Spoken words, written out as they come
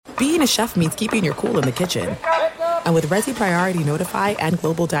being a chef means keeping your cool in the kitchen. And with Resi Priority Notify and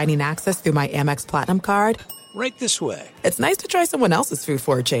Global Dining Access through my Amex Platinum card, Right this way. it's nice to try someone else's food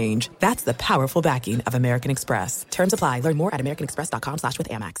for a change. That's the powerful backing of American Express. Terms apply. Learn more at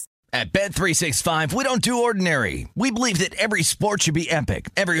americanexpress.com/withAmex. At Bet365, we don't do ordinary. We believe that every sport should be epic.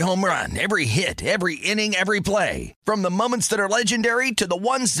 Every home run, every hit, every inning, every play. From the moments that are legendary to the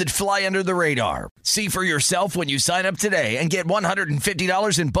ones that fly under the radar. See for yourself when you sign up today and get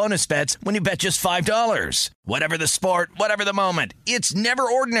 $150 in bonus bets when you bet just $5. Whatever the sport, whatever the moment, it's never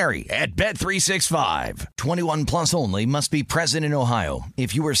ordinary at Bet365. 21 plus only. Must be present in Ohio.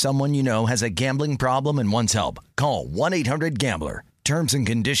 If you or someone you know has a gambling problem and wants help, call 1-800-GAMBLER. Terms and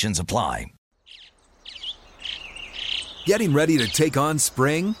conditions apply. Getting ready to take on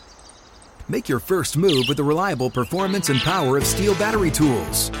spring? Make your first move with the reliable performance and power of Steel battery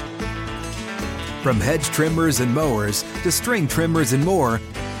tools. From hedge trimmers and mowers to string trimmers and more,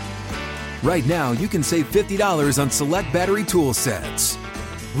 right now you can save $50 on select battery tool sets.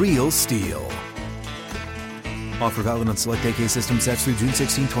 Real Steel. Offer valid on select AK system sets through June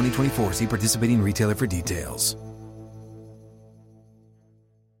 16, 2024. See participating retailer for details.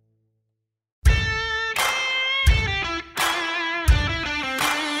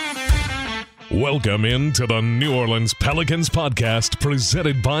 Welcome into the New Orleans Pelicans Podcast,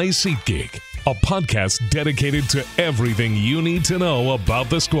 presented by SeatGeek, a podcast dedicated to everything you need to know about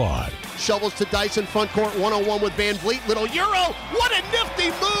the squad. Shovels to Dyson, front court, one-on-one with Van Vliet. Little Euro. What a nifty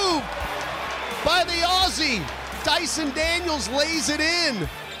move by the Aussie. Dyson Daniels lays it in.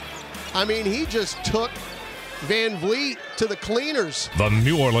 I mean, he just took Van Vliet to the cleaners. The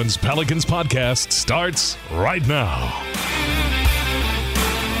New Orleans Pelicans Podcast starts right now.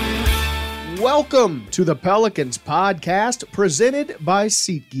 Welcome to the Pelicans Podcast, presented by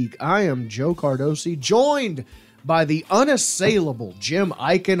SeatGeek. I am Joe Cardosi, joined by the unassailable Jim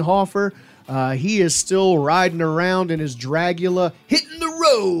Eichenhofer. He is still riding around in his Dragula, hitting the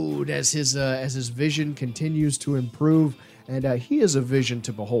road as his vision continues to improve. And he is a vision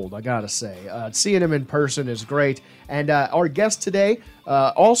to behold, I gotta say. Seeing him in person is great. And our guest today,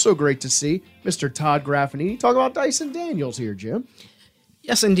 also great to see, Mr. Todd Graffanini. Talk about Dyson Daniels here, Jim.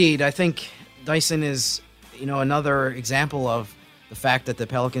 Yes, indeed. I think Dyson is, another example of the fact that the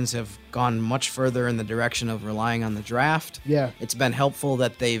Pelicans have gone much further in the direction of relying on the draft. Yeah. It's been helpful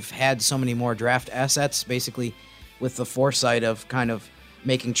that they've had so many more draft assets, basically with the foresight of kind of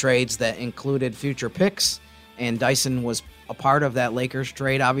making trades that included future picks. And Dyson was a part of that Lakers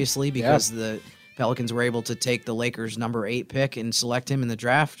trade, obviously, because the Pelicans were able to take the Lakers' number 8 pick and select him in the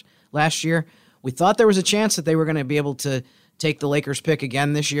draft last year. We thought there was a chance that they were going to be able to take the Lakers pick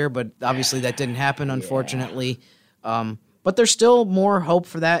again this year, but obviously that didn't happen, unfortunately. But there's still more hope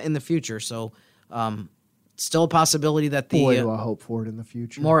for that in the future. So still a possibility that do I hope for it in the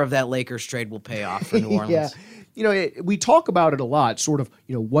future. More of that Lakers trade will pay off for New Orleans. We talk about it a lot, sort of,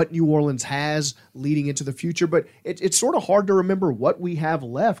 what New Orleans has leading into the future, but it's sort of hard to remember what we have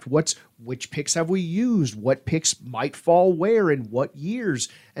left. Which picks have we used? What picks might fall where in what years?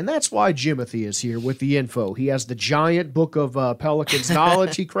 And that's why Jimothy is here with the info. He has the giant book of Pelicans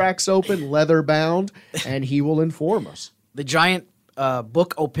knowledge he cracks open, leather bound, and he will inform us. The giant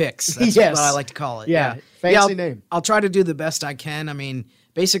book o' picks. That's what I like to call it. Yeah. Fancy name. I'll try to do the best I can. I mean,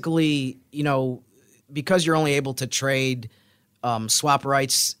 basically, because you're only able to trade swap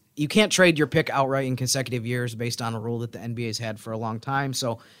rights, you can't trade your pick outright in consecutive years based on a rule that the NBA's had for a long time.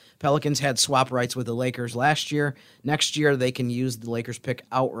 So Pelicans had swap rights with the Lakers last year. Next year, they can use the Lakers pick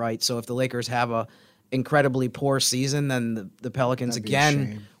outright. So if the Lakers have a incredibly poor season, then the Pelicans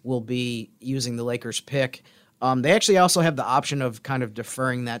again will be using the Lakers pick. They actually also have the option of kind of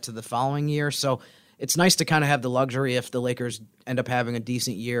deferring that to the following year. So it's nice to kind of have the luxury if the Lakers end up having a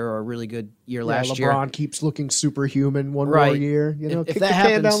decent year or a really good year last year. LeBron keeps looking superhuman one more year. If kick that the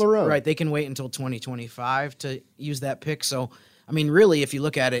happens, can down the road. Right, they can wait until 2025 to use that pick. So, I mean, really, if you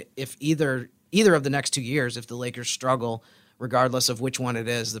look at it, if either of the next 2 years, if the Lakers struggle, regardless of which one it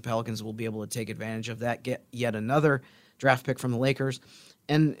is, the Pelicans will be able to take advantage of that, get yet another draft pick from the Lakers.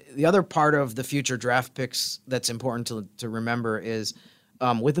 And the other part of the future draft picks that's important to remember is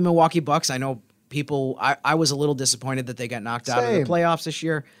with the Milwaukee Bucks, I know I was a little disappointed that they got knocked out of the playoffs this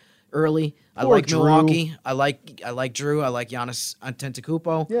year early. I like Drew. Milwaukee. I like Drew. I like Giannis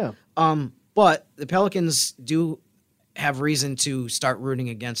Antetokounmpo. Yeah. But the Pelicans do have reason to start rooting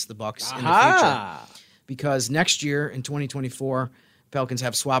against the Bucks in the future, because next year in 2024, Pelicans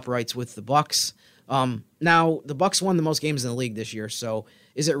have swap rights with the Bucks. Now the Bucks won the most games in the league this year, so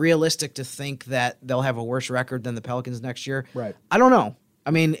is it realistic to think that they'll have a worse record than the Pelicans next year? Right. I don't know.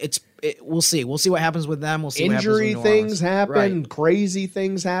 I mean, we'll see. We'll see what happens with them. We'll see Injury what happens with New things Orleans. happen, Right. crazy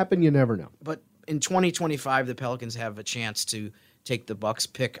things happen. You never know. But in 2025, the Pelicans have a chance to take the Bucks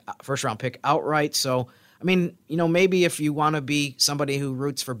first round pick outright. So, I mean, maybe if you want to be somebody who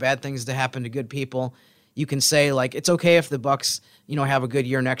roots for bad things to happen to good people, you can say, like, it's okay if the Bucks, have a good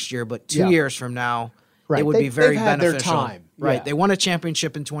year next year, but 2 years from now, it would be very they've had beneficial. their time. Right. Yeah. They won a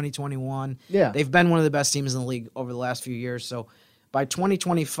championship in 2021. Yeah. They've been one of the best teams in the league over the last few years. So by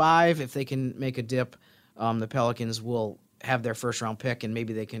 2025, if they can make a dip, the Pelicans will have their first round pick, and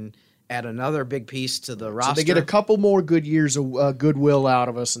maybe they can add another big piece to the roster. So they get a couple more good years of goodwill out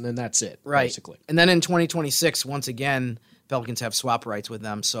of us, and then that's it, right. basically. And then in 2026, once again, Pelicans have swap rights with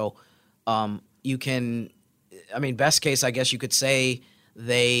them. So you can, best case, I guess you could say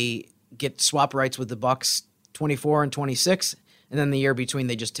they get swap rights with the Bucks 24 and 26, and then the year between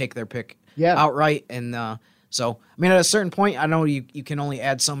they just take their pick outright. And so, at a certain point, I know you can only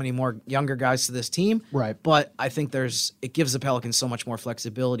add so many more younger guys to this team, right? But I think it gives the Pelicans so much more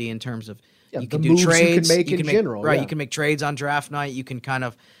flexibility in terms of you can the do moves trades. you can make in general. Right, yeah. you can make trades on draft night. You can kind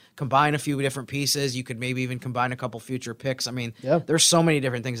of combine a few different pieces. You could maybe even combine a couple future picks. There's so many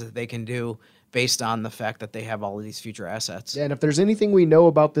different things that they can do based on the fact that they have all of these future assets. Yeah, and if there's anything we know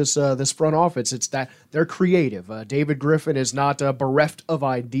about this front office, it's that they're creative. David Griffin is not bereft of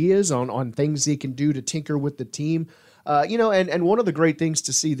ideas on things he can do to tinker with the team. And one of the great things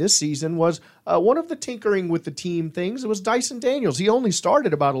to see this season was one of the tinkering with the team things. It was Dyson Daniels. He only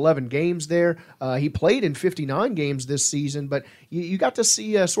started about 11 games there. He played in 59 games this season, but you got to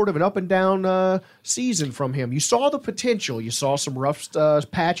see sort of an up and down season from him. You saw the potential. You saw some rough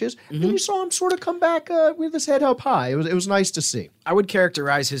patches, and you saw him sort of come back with his head up high. It was nice to see. I would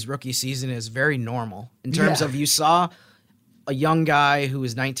characterize his rookie season as very normal in terms of you saw a young guy who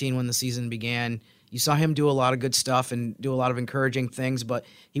was 19 when the season began. You saw him do a lot of good stuff and do a lot of encouraging things, but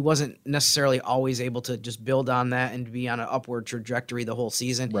he wasn't necessarily always able to just build on that and be on an upward trajectory the whole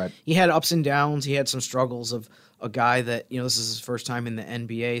season. Right. He had ups and downs. He had some struggles of a guy that, this is his first time in the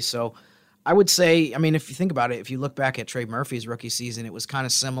NBA. So I would say, if you think about it, if you look back at Trey Murphy's rookie season, it was kind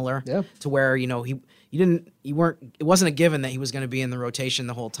of similar to where, it wasn't a given that he was going to be in the rotation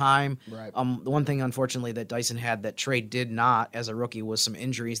the whole time. Right. The one thing, unfortunately, that Dyson had that Trey did not as a rookie was some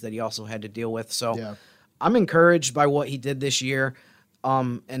injuries that he also had to deal with. So I'm encouraged by what he did this year.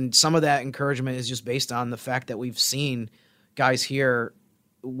 And some of that encouragement is just based on the fact that we've seen guys here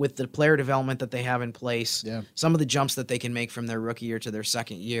with the player development that they have in place, some of the jumps that they can make from their rookie year to their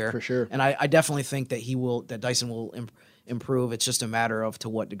second year. For sure. And I definitely think that Dyson will improve. It's just a matter of to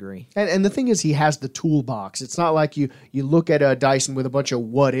what degree. And the thing is, he has the toolbox. It's not like you look at Dyson with a bunch of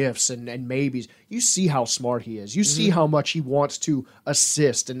what ifs and maybes. You see how smart he is. You see how much he wants to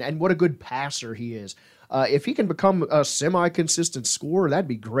assist and what a good passer he is. If he can become a semi-consistent scorer, that'd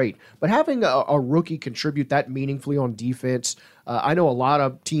be great. But having a rookie contribute that meaningfully on defense, I know a lot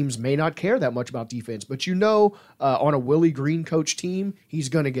of teams may not care that much about defense, but on a Willie Green coach team, he's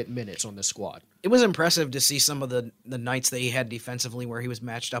going to get minutes on this squad. It was impressive to see some of the nights that he had defensively where he was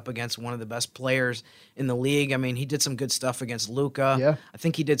matched up against one of the best players in the league. He did some good stuff against Luka. Yeah. I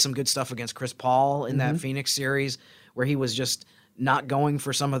think he did some good stuff against Chris Paul in that Phoenix series where he was just not going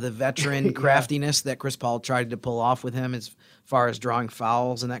for some of the veteran craftiness that Chris Paul tried to pull off with him as far as drawing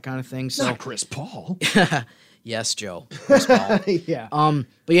fouls and that kind of thing. So Not Chris Paul. Yes, Joe. Chris Paul. Yeah.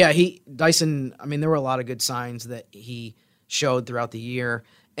 But yeah, Dyson, there were a lot of good signs that he showed throughout the year.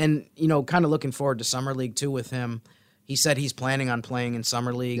 And, kind of looking forward to Summer League too with him. He said he's planning on playing in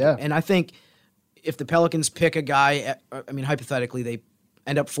Summer League. Yeah. And I think if the Pelicans pick a guy, hypothetically, they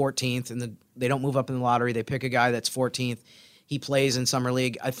end up 14th and they don't move up in the lottery. They pick a guy that's 14th. He plays in Summer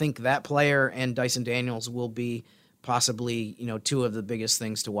League. I think that player and Dyson Daniels will be possibly, two of the biggest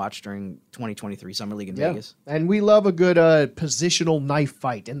things to watch during 2023 Summer League in Vegas. And we love a good positional knife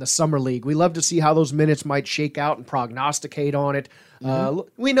fight in the Summer League. We love to see how those minutes might shake out and prognosticate on it.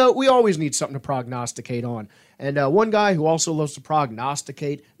 We know we always need something to prognosticate on. And one guy who also loves to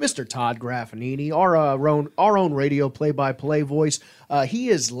prognosticate, Mr. Todd Graffinini, our own radio play-by-play voice. He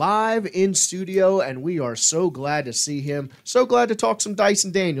is live in studio, and we are so glad to see him. So glad to talk some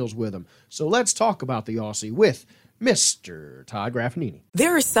Dyson Daniels with him. So let's talk about the Aussie with Mr. Todd Graffinini.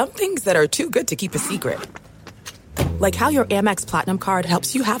 There are some things that are too good to keep a secret. Like how your Amex Platinum card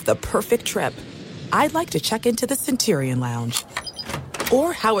helps you have the perfect trip. I'd like to check into the Centurion Lounge.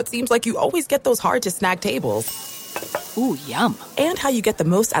 Or how it seems like you always get those hard-to-snag tables. Ooh, yum. And how you get the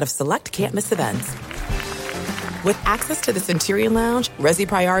most out of select can't-miss events. With access to the Centurion Lounge, Resi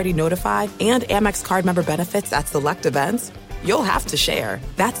Priority Notify, and Amex card member benefits at select events, you'll have to share.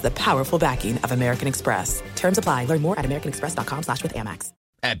 That's the powerful backing of American Express. Terms apply. Learn more at americanexpress.com/withAmex.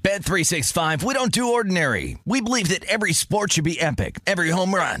 At Bet365, we don't do ordinary. We believe that every sport should be epic. Every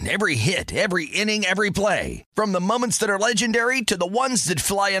home run, every hit, every inning, every play. From the moments that are legendary to the ones that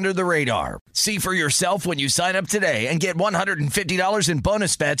fly under the radar. See for yourself when you sign up today and get $150 in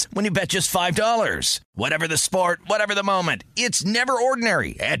bonus bets when you bet just $5. Whatever the sport, whatever the moment, it's never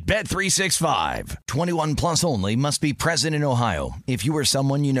ordinary at Bet365. 21 plus only. Must be present in Ohio. If you or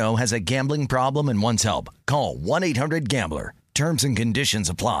someone you know has a gambling problem and wants help, call 1-800-GAMBLER. Terms and conditions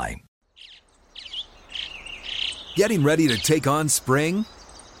apply. Getting ready to take on spring?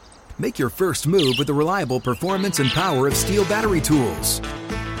 Make your first move with the reliable performance and power of Steel battery tools.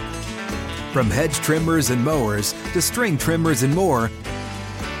 From hedge trimmers and mowers to string trimmers and more,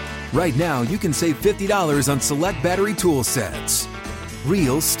 right now you can save $50 on select battery tool sets.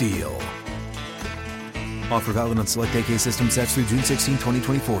 Real Steel. Offer valid on select AK system sets through June 16,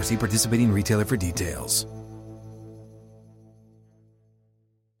 2024. See participating retailer for details.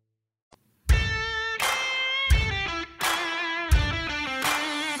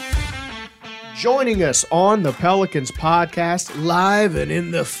 Joining us on the Pelicans Podcast, live and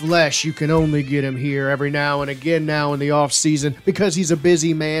in the flesh. You can only get him here every now and again now in the off season because he's a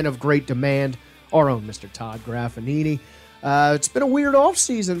busy man of great demand. Our own Mr. Todd Graffinini. It's been a weird off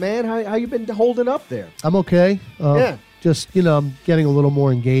season, man. How you been holding up there? I'm okay. Yeah. Just, I'm getting a little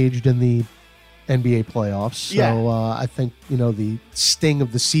more engaged in the NBA playoffs. So I think, the sting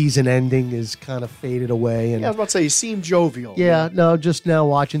of the season ending is kind of faded away. And I was about to say, you seem jovial. Yeah, no, just now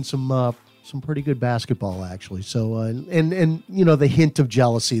watching some pretty good basketball, actually. So, and the hint of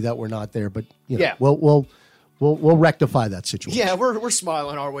jealousy that we're not there, but we'll rectify that situation. Yeah, we're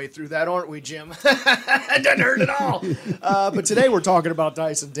smiling our way through that, aren't we, Jim? It doesn't hurt at all. But today we're talking about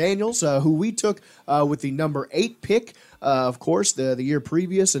Dyson Daniels, who we took with the number 8 pick, of course, the year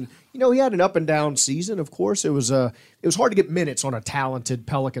previous, and he had an up and down season. Of course, it was hard to get minutes on a talented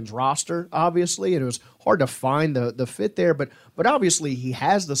Pelicans roster, obviously, and it was hard to find the fit there. But obviously, he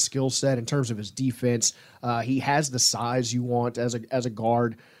has the skill set in terms of his defense. He has the size you want as a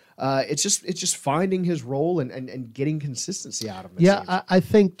guard. It's just finding his role and getting consistency out of him. Yeah, I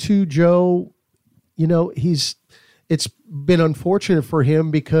think too, Joe. It's been unfortunate for him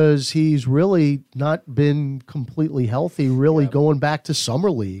because he's really not been completely healthy, going back to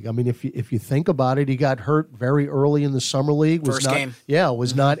Summer League. I mean, if you think about it, he got hurt very early in the Summer League. First game. Yeah,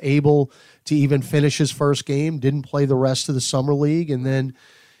 was not able to even finish his first game, didn't play the rest of the Summer League. And then,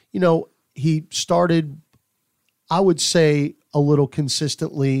 he started, I would say, a little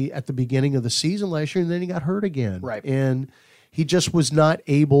consistently at the beginning of the season last year, and then he got hurt again. Right. And he just was not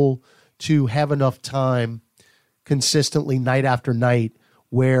able to have enough time consistently night after night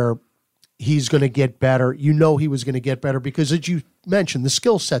where he's going to get better. He was going to get better because, as you mentioned, the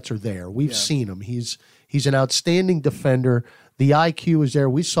skill sets are there. We've seen him. He's an outstanding defender. The IQ is there.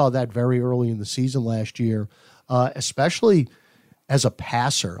 We saw that very early in the season last year, especially as a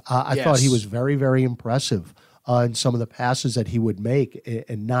passer. I thought he was very, very impressive in some of the passes that he would make,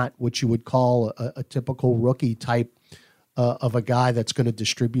 and not what you would call a typical rookie type of a guy that's going to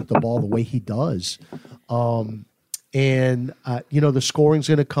distribute the ball the way he does. The scoring's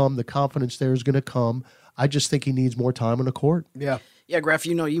going to come. The confidence there is going to come. I just think he needs more time on the court. Yeah. Yeah, Graf,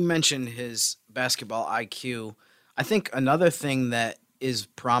 you mentioned his basketball IQ. I think another thing that is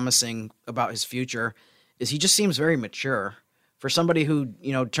promising about his future is he just seems very mature. For somebody who,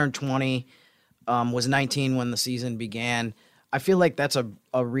 turned 20, was 19 when the season began, I feel like that's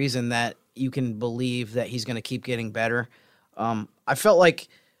a reason that you can believe that he's going to keep getting better. I felt like,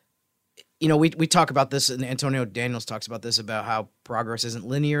 we talk about this, and Antonio Daniels talks about this, about how progress isn't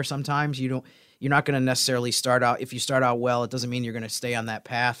linear sometimes. You're not going to necessarily start out. If you start out well, it doesn't mean you're going to stay on that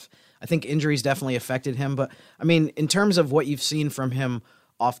path. I think injuries definitely affected him. But, in terms of what you've seen from him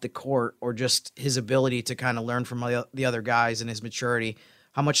off the court, or just his ability to kind of learn from the other guys and his maturity,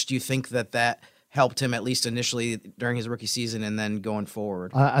 how much do you think that helped him, at least initially during his rookie season and then going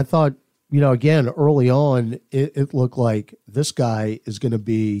forward? I thought, again, early on, it looked like this guy is going to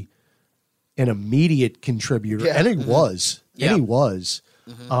be an immediate contributor, and he was. Yeah. And he was.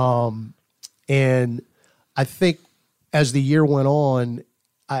 And I think as the year went on,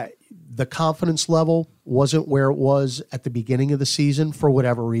 the confidence level wasn't where it was at the beginning of the season for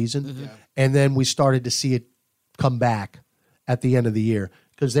whatever reason. And then we started to see it come back at the end of the year,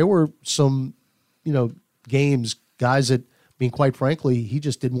 because there were some, games, guys that, quite frankly, he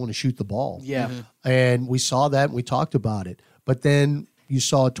just didn't want to shoot the ball. Yeah. And we saw that, and we talked about it. But then you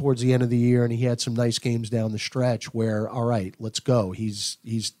saw it towards the end of the year, and he had some nice games down the stretch where, all right, let's go. He's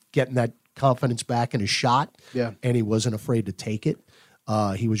getting that confidence back in his shot. Yeah. And he wasn't afraid to take it.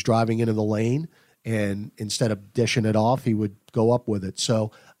 He was driving into the lane, and instead of dishing it off, he would go up with it.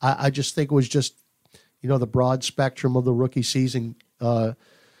 So I just think it was just, the broad spectrum of the rookie season,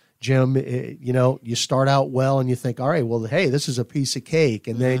 Jim. You start out well and you think, all right, well, hey, this is a piece of cake.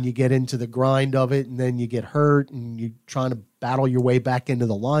 And then you get into the grind of it, and then you get hurt, and you're trying to battle your way back into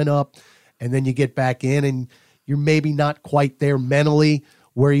the lineup. And then you get back in, and you're maybe not quite there mentally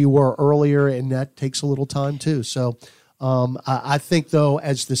where you were earlier, and that takes a little time too. So I think, though,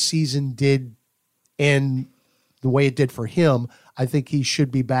 as the season did end the way it did for him, I think he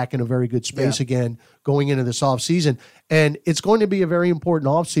should be back in a very good space again going into this offseason. And it's going to be a very important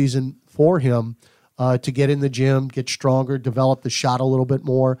offseason for him to get in the gym, get stronger, develop the shot a little bit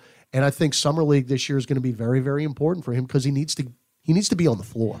more. And I think Summer League this year is going to be very, very important for him because he needs to be on the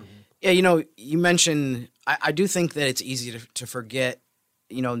floor. Yeah, you mentioned, I do think that it's easy to forget,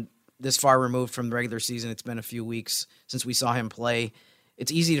 this far removed from the regular season. It's been a few weeks since we saw him play.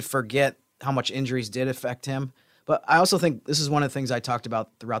 It's easy to forget how much injuries did affect him. But I also think this is one of the things I talked about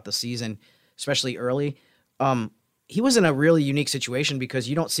throughout the season, especially early. He was in a really unique situation because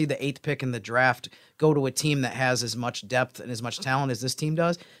you don't see the 8th pick in the draft go to a team that has as much depth and as much talent as this team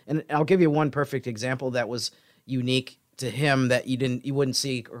does. And I'll give you one perfect example that was unique to him that you wouldn't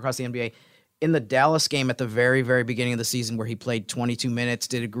see across the NBA. In the Dallas game at the very, very beginning of the season where he played 22 minutes,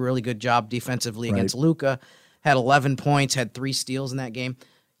 did a really good job defensively against Luka, had 11 points, had 3 steals in that game.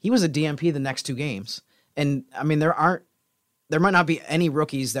 He was a DMP the next 2 games. And, I mean, there might not be any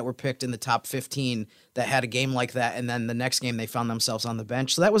rookies that were picked in the top 15 that had a game like that, and then the next game they found themselves on the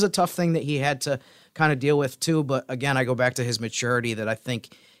bench. So that was a tough thing that he had to kind of deal with too. But, again, I go back to his maturity that I think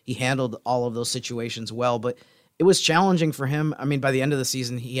he handled all of those situations well. But it was challenging for him. I mean, by the end of the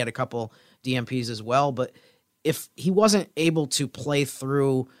season, he had a couple DMPs as well. But if he wasn't able to play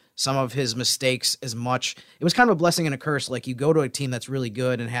through some of his mistakes as much, it was kind of a blessing and a curse. Like, you go to a team that's really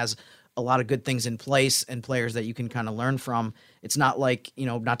good and has a lot of good things in place and players that you can kind of learn from. It's not like,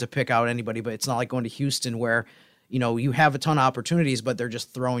 not to pick out anybody, but it's not like going to Houston where, you have a ton of opportunities, but they're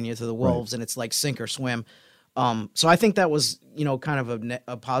just throwing you to the wolves and it's like sink or swim. So I think that was, kind of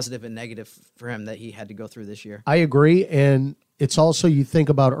a positive and negative for him that he had to go through this year. I agree. And it's also, you think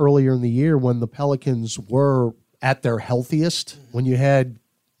about earlier in the year when the Pelicans were at their healthiest, when you had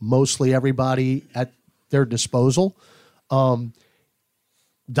mostly everybody at their disposal.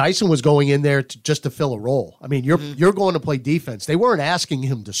 Dyson was going in there just to fill a role. I mean, you're going to play defense. They weren't asking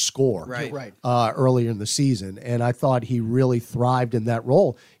him to score earlier in the season, and I thought he really thrived in that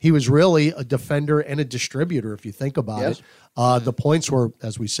role. He was really a defender and a distributor, if you think about it. The points were,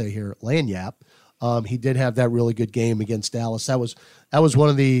 as we say here, lanyap. He did have that really good game against Dallas. That was one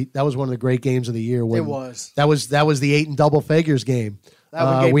of the great games of the year. When it was. That was the 8 and double figures game.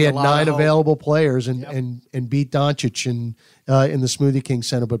 We had 9 available players and beat Doncic in the Smoothie King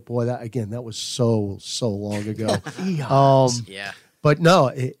Center. But boy, that was so long ago. But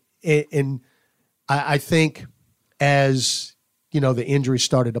no, I think as the injuries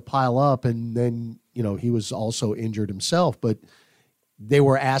started to pile up, and then he was also injured himself, but they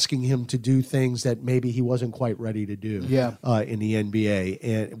were asking him to do things that maybe he wasn't quite ready to do in the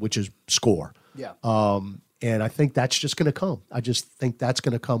NBA, which is score. And I think that's just going to come. I just think that's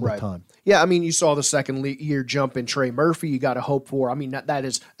going to come with time. Yeah, I mean, you saw the second-year jump in Trey Murphy. You got to hope for. I mean, that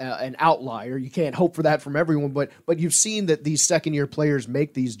is an outlier. You can't hope for that from everyone, but you've seen that these second-year players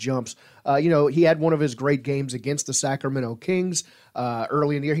make these jumps. He had one of his great games against the Sacramento Kings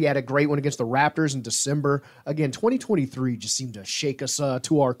early in the year. He had a great one against the Raptors in December. Again, 2023 just seemed to shake us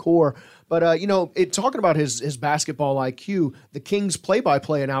to our core. But, talking about his basketball IQ, the Kings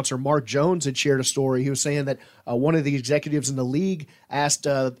play-by-play announcer Mark Jones had shared a story. He was saying that one of the executives in the league asked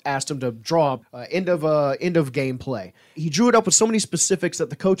him to draw end of game play. He drew it up with so many specifics that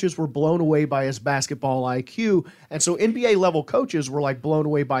the coaches were blown away by his basketball IQ, and so NBA level coaches were like blown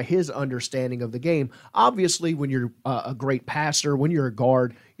away by his understanding of the game. Obviously, when you're a great passer, when you're a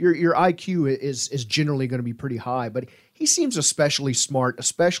guard, your IQ is generally going to be pretty high, but he seems especially smart,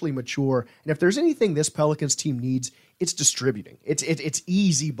 especially mature, and if there's anything this Pelicans team needs, it's distributing. It's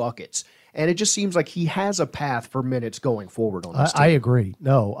easy buckets. And it just seems like he has a path for minutes going forward on this team. I agree.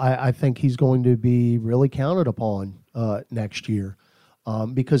 No, I think he's going to be really counted upon next year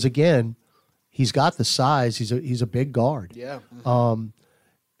because, again, he's got the size. He's a big guard. Yeah.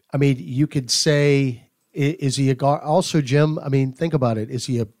 I mean, you could say, is he a guard? Also, Jim, I mean, think about it. Is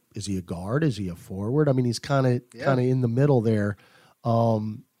he a guard? Is he a forward? I mean, he's kind of in the middle there.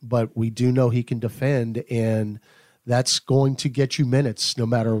 But we do know he can defend, and that's going to get you minutes no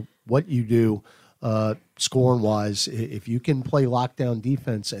matter what you do scoring wise. If you can play lockdown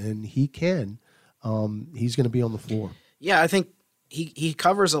defense, and he can, he's going to be on the floor. Yeah, I think he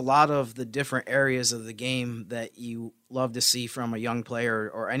covers a lot of the different areas of the game that you love to see from a young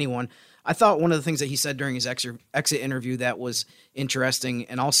player or anyone. I thought one of the things that he said during his exit interview that was interesting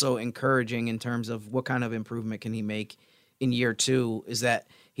and also encouraging in terms of what kind of improvement can he make in year 2 is that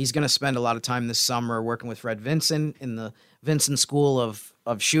he's going to spend a lot of time this summer working with Fred Vinson in the Vinson School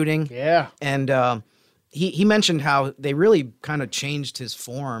of Shooting. Yeah. And he mentioned how they really kind of changed his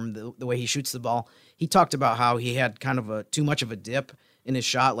form, the way he shoots the ball. He talked about how he had kind of too much of a dip in his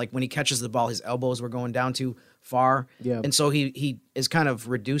shot. Like when he catches the ball, his elbows were going down too far. Yeah. And so he is kind of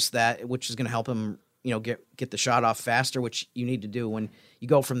reduced that, which is going to help him, get the shot off faster, which you need to do when you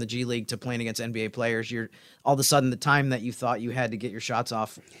go from the G League to playing against NBA players. You're all of a sudden the time that you thought you had to get your shots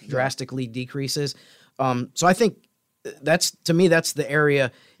off drastically decreases. So I think that's the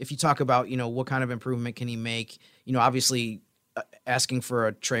area. If you talk about, what kind of improvement can he make, obviously asking for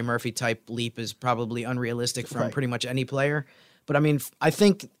a Trey Murphy type leap is probably unrealistic from pretty much any player. But I mean, I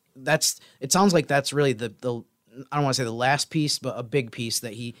think it sounds like that's really the I don't want to say the last piece, but a big piece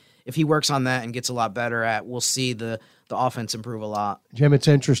that if he works on that and gets a lot better at, we'll see the offense improve a lot. Jim, it's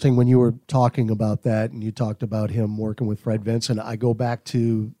interesting when you were talking about that and you talked about him working with Fred Vinson. I go back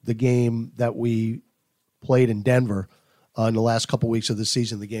to the game that we played in Denver in the last couple weeks of the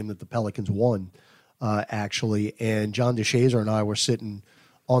season, the game that the Pelicans won, actually. And John DeShazer and I were sitting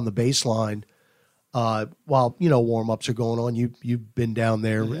on the baseline while, warm-ups are going on. You've been down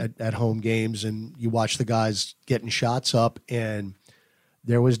there at home games, and you watch the guys getting shots up. And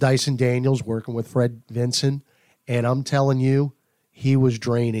there was Dyson Daniels working with Fred Vinson. And I'm telling you, he was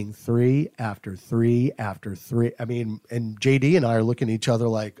draining 3 after 3 after 3. I mean, and JD and I are looking at each other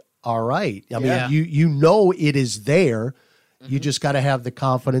like, all right. I mean, you it is there. You just got to have the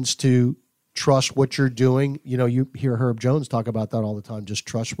confidence to trust what you're doing. You hear Herb Jones talk about that all the time. Just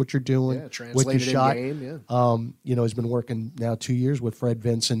trust what you're doing with your shot. Game, he's been working now 2 years with Fred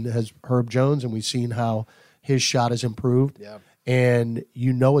Vinson as Herb Jones, and we've seen how his shot has improved. Yeah. And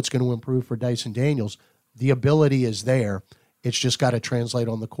it's going to improve for Dyson Daniels. The ability is there. It's just got to translate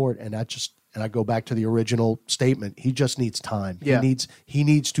on the court, and I go back to the original statement. He just needs time. Yeah. He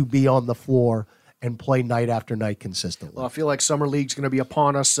needs to be on the floor and play night after night consistently. Well, I feel like Summer League's going to be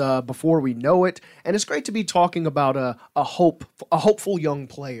upon us before we know it, and it's great to be talking about a hopeful young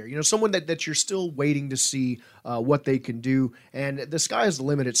player. Someone that you're still waiting to see what they can do. And the sky is the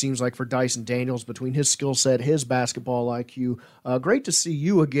limit, it seems like, for Dyson Daniels between his skill set, his basketball IQ. Great to see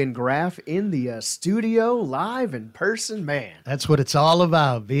you again, Graf, in the studio, live in person, man. That's what it's all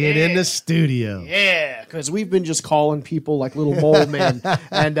about, being in the studio. Yeah, because we've been just calling people like little mole men,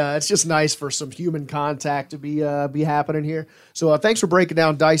 and it's just nice for some human contact to be happening here. So thanks for breaking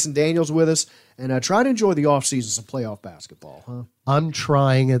down Dyson Daniels with us, and try to enjoy the offseason, some playoff basketball. Huh? I'm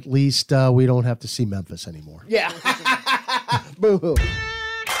trying. At least we don't have to see Memphis anymore. Yeah. Boo-hoo.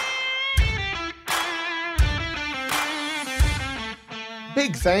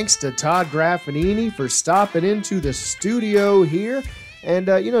 Big thanks to Todd Graffinini for stopping into the studio here. And,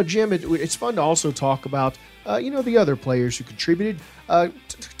 Jim, it's fun to also talk about, the other players who contributed.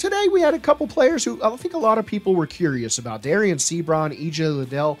 Today we had a couple players who I think a lot of people were curious about. Darian Sebron, EJ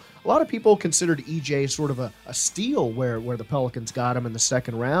Liddell. A lot of people considered EJ sort of a steal where the Pelicans got him in the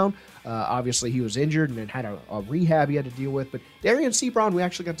second round. Obviously, he was injured and had a rehab he had to deal with. But Darian Sebron, we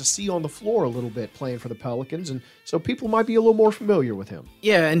actually got to see on the floor a little bit playing for the Pelicans. And so people might be a little more familiar with him.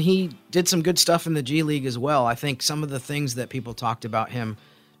 Yeah, and he did some good stuff in the G League as well. I think some of the things that people talked about him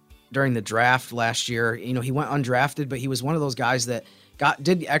during the draft last year, he went undrafted, but he was one of those guys that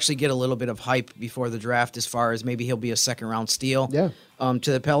did actually get a little bit of hype before the draft as far as maybe he'll be a second-round steal. Yeah.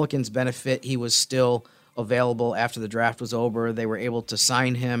 To the Pelicans' benefit, he was still available after the draft was over. They were able to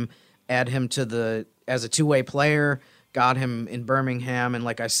sign him, add him as a two-way player, got him in Birmingham, and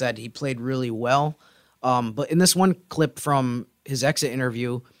like I said, he played really well. But in this one clip from his exit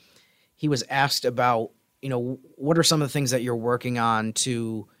interview, he was asked about, what are some of the things that you're working on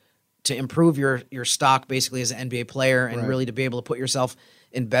to improve your stock basically as an NBA player and really to be able to put yourself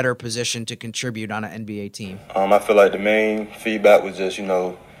in better position to contribute on an NBA team? I feel like the main feedback was just,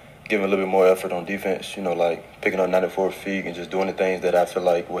 giving a little bit more effort on defense, like picking up 94 feet and just doing the things that I feel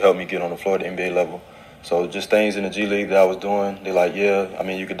like will help me get on the floor at the NBA level. So just things in the G League that I was doing, they're like,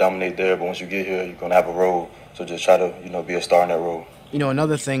 you could dominate there, but once you get here, you're going to have a role. So just try to, be a star in that role.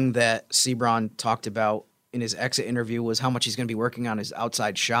 Another thing that Sebron talked about in his exit interview was how much he's going to be working on his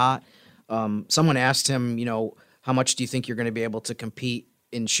outside shot. Someone asked him, how much do you think you're going to be able to compete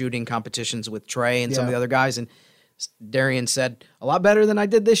in shooting competitions with Trey and some of the other guys? And Darian said, a lot better than I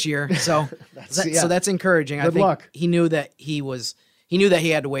did this year. So so that's encouraging. Good I think luck. he knew that he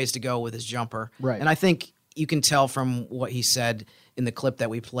had ways to go with his jumper. Right. And I think you can tell from what he said in the clip that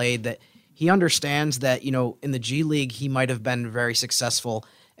we played that he understands that, in the G League, he might have been very successful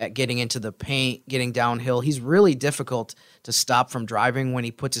at getting into the paint, getting downhill. He's really difficult to stop from driving when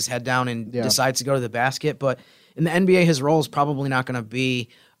he puts his head down and decides to go to the basket. But in the NBA, his role is probably not going to be,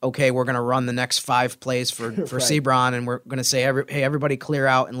 okay, we're going to run the next 5 plays for Right. Sebron, and we're going to say, hey, everybody clear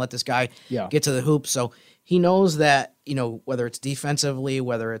out and let this guy Yeah. get to the hoop. So he knows that, whether it's defensively,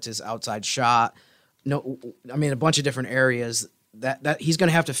 whether it's his outside shot, a bunch of different areas that he's going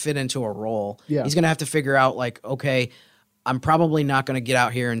to have to fit into a role. Yeah. He's going to have to figure out, like, okay, I'm probably not going to get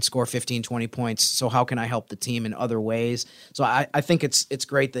out here and score 15, 20 points, so how can I help the team in other ways? So I think it's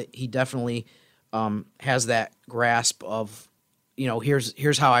great that he definitely has that grasp of,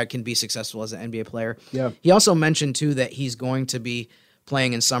 here's how I can be successful as an NBA player. Yeah. He also mentioned, too, that he's going to be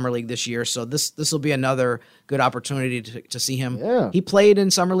playing in Summer League this year, so this will be another good opportunity to see him. Yeah. He played in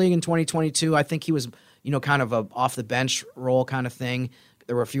Summer League in 2022. I think he was, kind of a off-the-bench role kind of thing.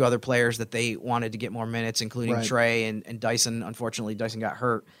 There were a few other players that they wanted to get more minutes, including Right. Trey and Dyson. Unfortunately, Dyson got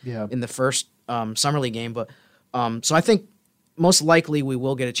hurt Yeah. in the first Summer League game. But so I think most likely we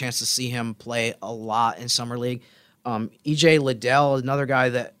will get a chance to see him play a lot in Summer League. EJ Liddell, another guy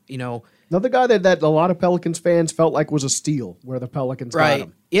that, Another guy that a lot of Pelicans fans felt like was a steal where the Pelicans got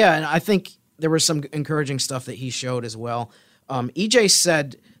him. Yeah, and I think there was some encouraging stuff that he showed as well. EJ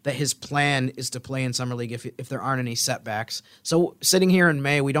said that his plan is to play in Summer League if there aren't any setbacks. So sitting here in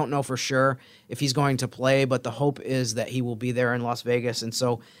May, we don't know for sure if he's going to play, but the hope is that he will be there in Las Vegas. And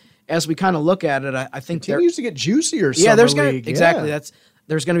so as we kind of look at it, I think Continues to get juicier. yeah, there's Summer gonna League. exactly Yeah.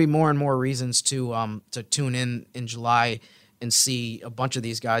 there's going to be more and more reasons to tune in July and see a bunch of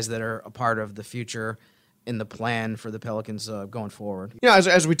these guys that are a part of the future in the plan for the Pelicans going forward.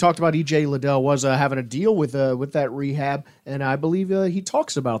 As we talked about, EJ Liddell was having a deal with that rehab, and I believe he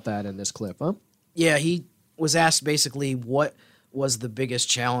talks about that in this clip, huh? Yeah, he was asked basically what was the biggest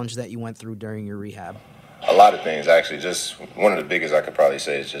challenge that you went through during your rehab. A lot of things, actually. Just one of the biggest I could probably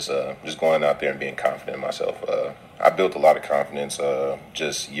say is just going out there and being confident in myself. I built a lot of confidence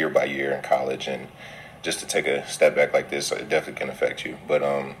just year by year in college, and just to take a step back like this, it definitely can affect you. But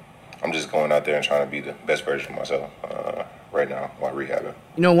I'm just going out there and trying to be the best version of myself right now while rehabbing.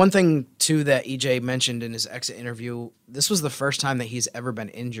 One thing, too, that EJ mentioned in his exit interview, this was the first time that he's ever been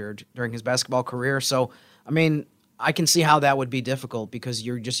injured during his basketball career. So, I can see how that would be difficult because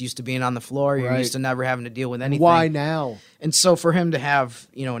you're just used to being on the floor. You're Right. used to never having to deal with anything. Why now? And so for him to have,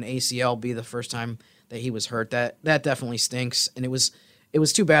 an ACL be the first time that he was hurt, that definitely stinks. And it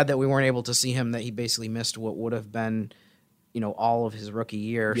was too bad that we weren't able to see him, that he basically missed what would have been, all of his rookie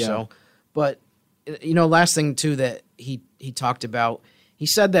year. Yeah. So, but, last thing too that he talked about, he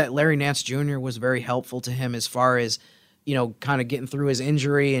said that Larry Nance Jr. was very helpful to him as far as, kind of getting through his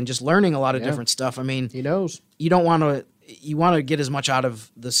injury and just learning a lot of different stuff. He knows. You want to get as much out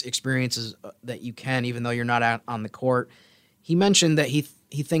of this experience that you can, even though you're not out on the court. He mentioned that he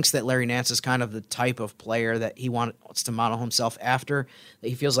thinks that Larry Nance is kind of the type of player that he wants to model himself after, that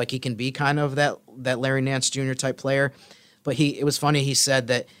he feels like he can be kind of that Larry Nance Jr. type player. But it was funny, he said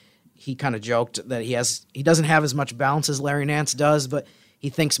that he kind of joked that he doesn't have as much balance as Larry Nance does, but he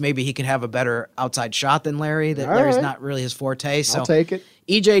thinks maybe he can have a better outside shot than Larry, that Larry's not really his forte. So I'll take it.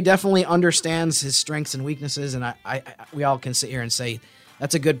 EJ definitely understands his strengths and weaknesses, and we all can sit here and say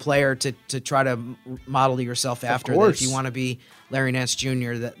that's a good player to try to model yourself after. That if you want to be Larry Nance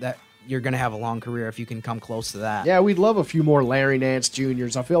Jr., that you're going to have a long career if you can come close to that. Yeah, we'd love a few more Larry Nance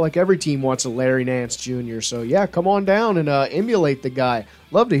Juniors. I feel like every team wants a Larry Nance Jr. So, yeah, come on down and emulate the guy.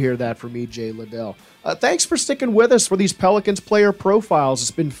 Love to hear that from EJ Liddell. Thanks for sticking with us for these Pelicans player profiles.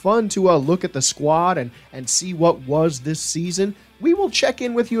 It's been fun to look at the squad and see what was this season. We will check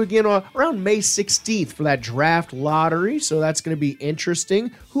in with you again around May 16th for that draft lottery, so that's going to be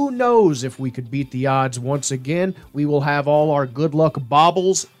interesting. Who knows if we could beat the odds once again. We will have all our good luck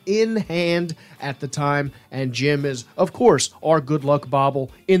baubles in hand at the time, and Jim is, of course, our good luck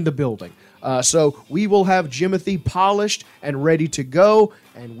bauble in the building. So we will have Jimothy polished and ready to go,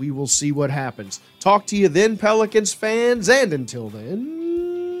 and we will see what happens. Talk to you then, Pelicans fans, and until then...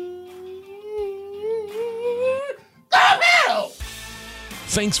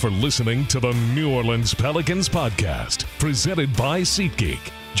 Thanks for listening to the New Orleans Pelicans Podcast, presented by SeatGeek.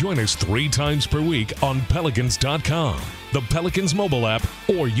 Join us 3 times per week on Pelicans.com, the Pelicans mobile app,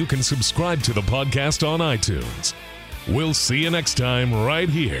 or you can subscribe to the podcast on iTunes. We'll see you next time right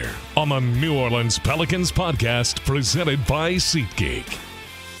here on the New Orleans Pelicans Podcast, presented by SeatGeek.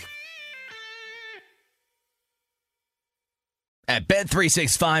 At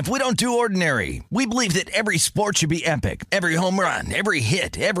Bet365, we don't do ordinary. We believe that every sport should be epic. Every home run, every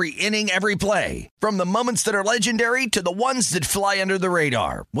hit, every inning, every play. From the moments that are legendary to the ones that fly under the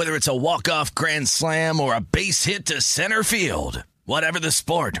radar. Whether it's a walk-off grand slam or a base hit to center field. Whatever the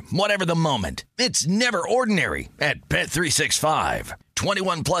sport, whatever the moment. It's never ordinary at Bet365.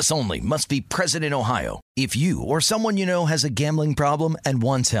 21 plus only. Must be present in Ohio. If you or someone you know has a gambling problem and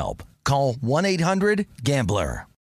wants help, call 1-800-GAMBLER.